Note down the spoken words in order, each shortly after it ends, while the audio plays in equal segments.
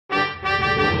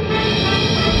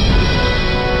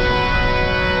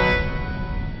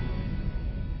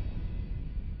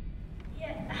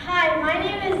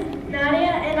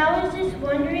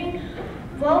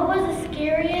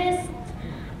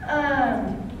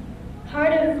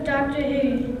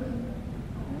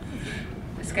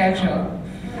schedule.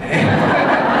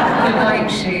 The night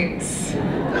shoots.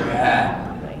 Yeah.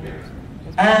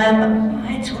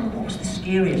 What was the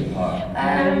scariest part?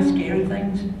 Scary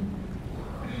things?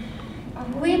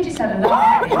 We just had a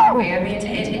lot, didn't we? I mean,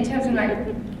 in terms of like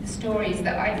the stories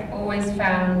that I've always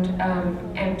found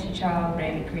Empty Child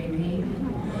really creepy.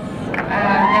 Never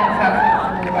felt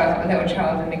comfortable about a little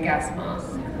child in a gas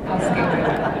mask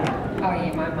asking, "Are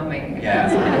you my mummy?" Yeah.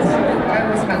 I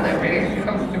always found that really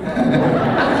uncomfortable.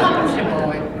 Uncomfortable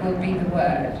would be the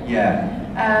word. Yeah.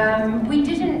 We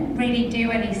didn't really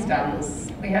do any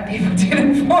stunts. We had people do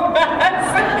them for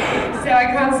us. So I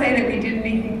can't say that we did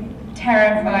anything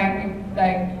terrifying,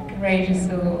 like courageous,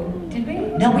 or did we?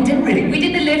 No, we didn't really. We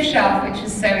did the lift shaft, which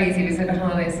was so easy. It was in a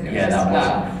harness and it was just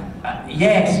fluff.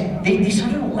 Yes, they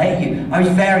sort of let you. I was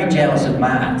very jealous of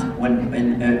Matt when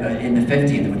in the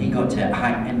 50th when he got to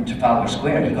hang in Trafalgar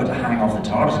Square. He got to hang off the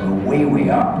TARDIS and go way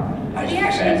up. He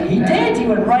actually He did. He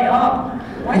went right up.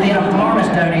 And they had a harness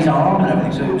down his arm and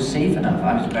everything, so it was safe enough.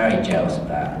 I was very jealous of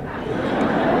that.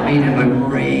 Made him look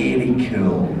really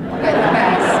cool. Like the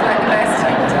best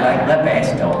doctor. Like the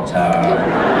best doctor.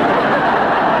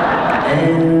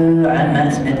 Oh, I'm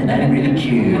Matt Smith and I'm really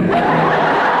cute.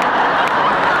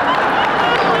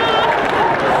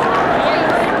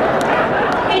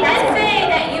 He did say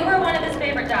that you were one of his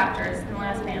favorite doctors in the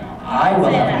last panel. I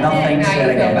will have nothing to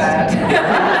say against it.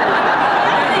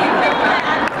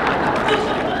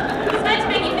 It's meant to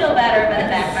make you feel better, but it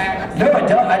backfired. No, I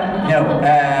don't. No.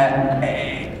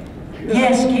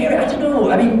 Yeah, scary. I don't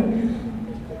know. I mean,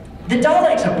 the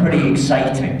Daleks are pretty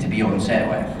exciting to be on set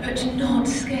with. But not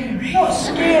scary. Not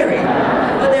scary,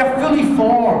 but they're fully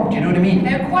formed. You know what I mean?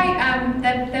 They're quite,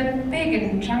 they're big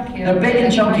and chunky. They're big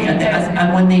and chunky,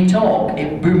 and when they talk,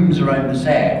 it booms around the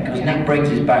set because Nick brings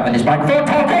his back with his mic. They're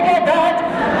talking like that,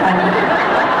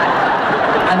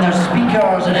 and there's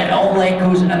speakers, and it all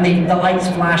echoes, and the lights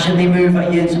flash, and they move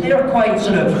at you. So they're quite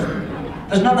sort of.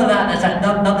 There's none of that.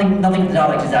 Nothing the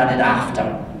Daleks is added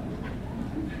after.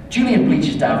 Julian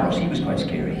Bleach's Davros, he was quite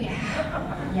scary.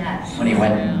 Yes. When he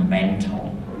went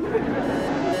mental.